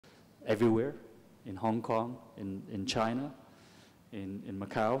everywhere, in Hong Kong, in China, in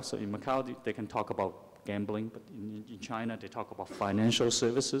Macau. So in Macau, they can talk about gambling, but in China, they talk about financial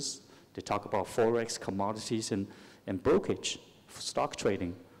services. They talk about forex, commodities, and brokerage, stock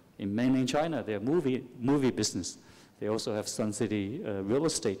trading. In mainland China, they're movie business. They also have Sun City real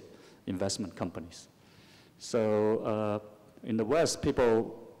estate investment companies. So in the West,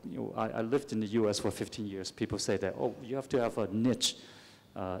 people, I lived in the US for 15 years. People say that, oh, you have to have a niche.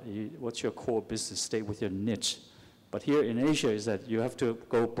 What's your core business? Stay with your niche. But here in Asia is that you have to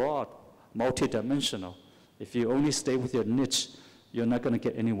go broad, multidimensional. If you only stay with your niche, you're not going to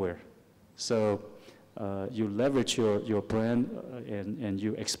get anywhere. So you leverage your brand and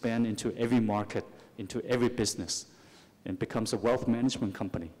you expand into every market, into every business, and becomes a wealth management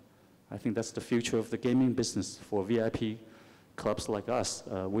company. I think that's the future of the gaming business for VIP clubs like us.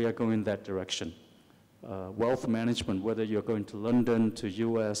 We are going that direction. Wealth management, whether you're going to London, to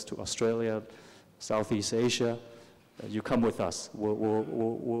US, to Australia, Southeast Asia, you come with us.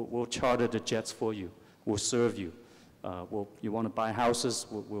 We'll charter the jets for you. We'll serve you. You want to buy houses,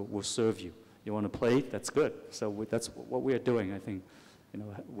 we'll serve you. You want to play, that's good. So that's what we are doing. I think,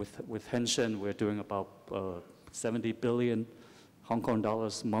 with Henshin, we're doing about 70 billion Hong Kong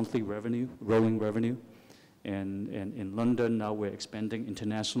dollars monthly revenue, rolling revenue. And in London, now we're expanding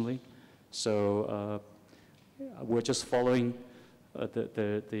internationally. So we're just following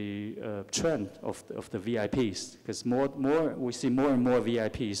the trend of the VIPs, because we see more and more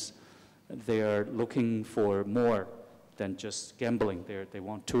VIPs. They are looking for more than just gambling. They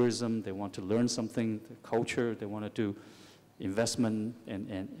want tourism, they want to learn something, the culture, they want to do investment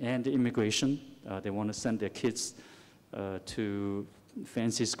and immigration. They want to send their kids to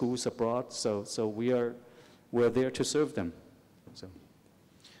fancy schools abroad. So we're there to serve them.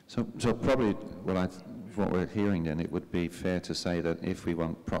 So probably what we're hearing then, it would be fair to say that if we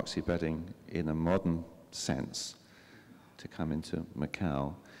want proxy betting in a modern sense to come into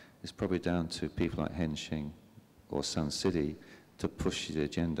Macau, it's probably down to people like Henshin or Sun City to push the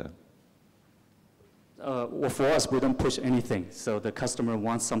agenda. Well, for us, we don't push anything. So the customer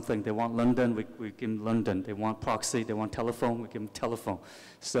wants something. They want London, we give them London. They want proxy, they want telephone, we give them telephone.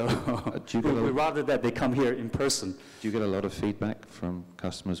 So we'd rather that they come here in person. Do you get a lot of feedback from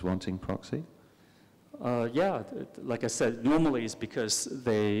customers wanting proxy? Yeah, like I said, normally it's because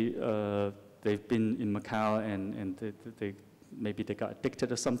they've been in Macau and maybe they got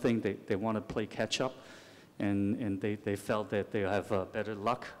addicted or something. They want to play catch up, and they felt that they have better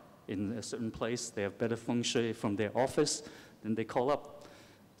luck in a certain place, they have better feng shui from their office, then they call up.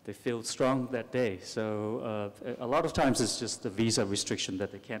 They feel strong that day. So a lot of times it's just the visa restriction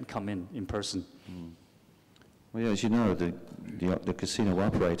that they can't come in person. Mm. Well, yeah, as you know, the casino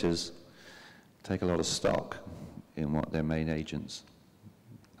operators take a lot of stock in what their main agents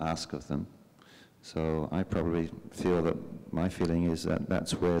ask of them. So I probably feel that my feeling is that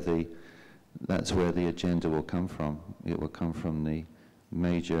that's where the agenda will come from. It will come from the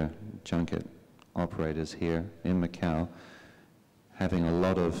major junket operators here in Macau having a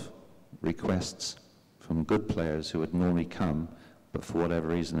lot of requests from good players who would normally come, but for whatever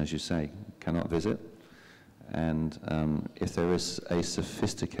reason, as you say, cannot visit. And if there is a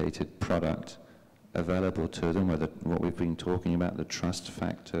sophisticated product available to them, whether what we've been talking about, the trust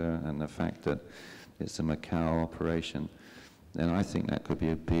factor and the fact that it's a Macau operation, then I think that could be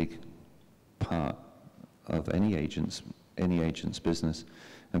a big part of any agent's business,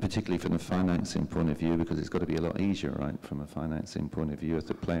 and particularly from a financing point of view, because it's got to be a lot easier, right, from a financing point of view, if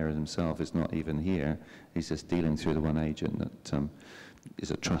the player himself is not even here, he's just dealing through the one agent that is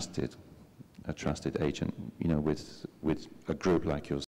a trusted agent, with a group like yours.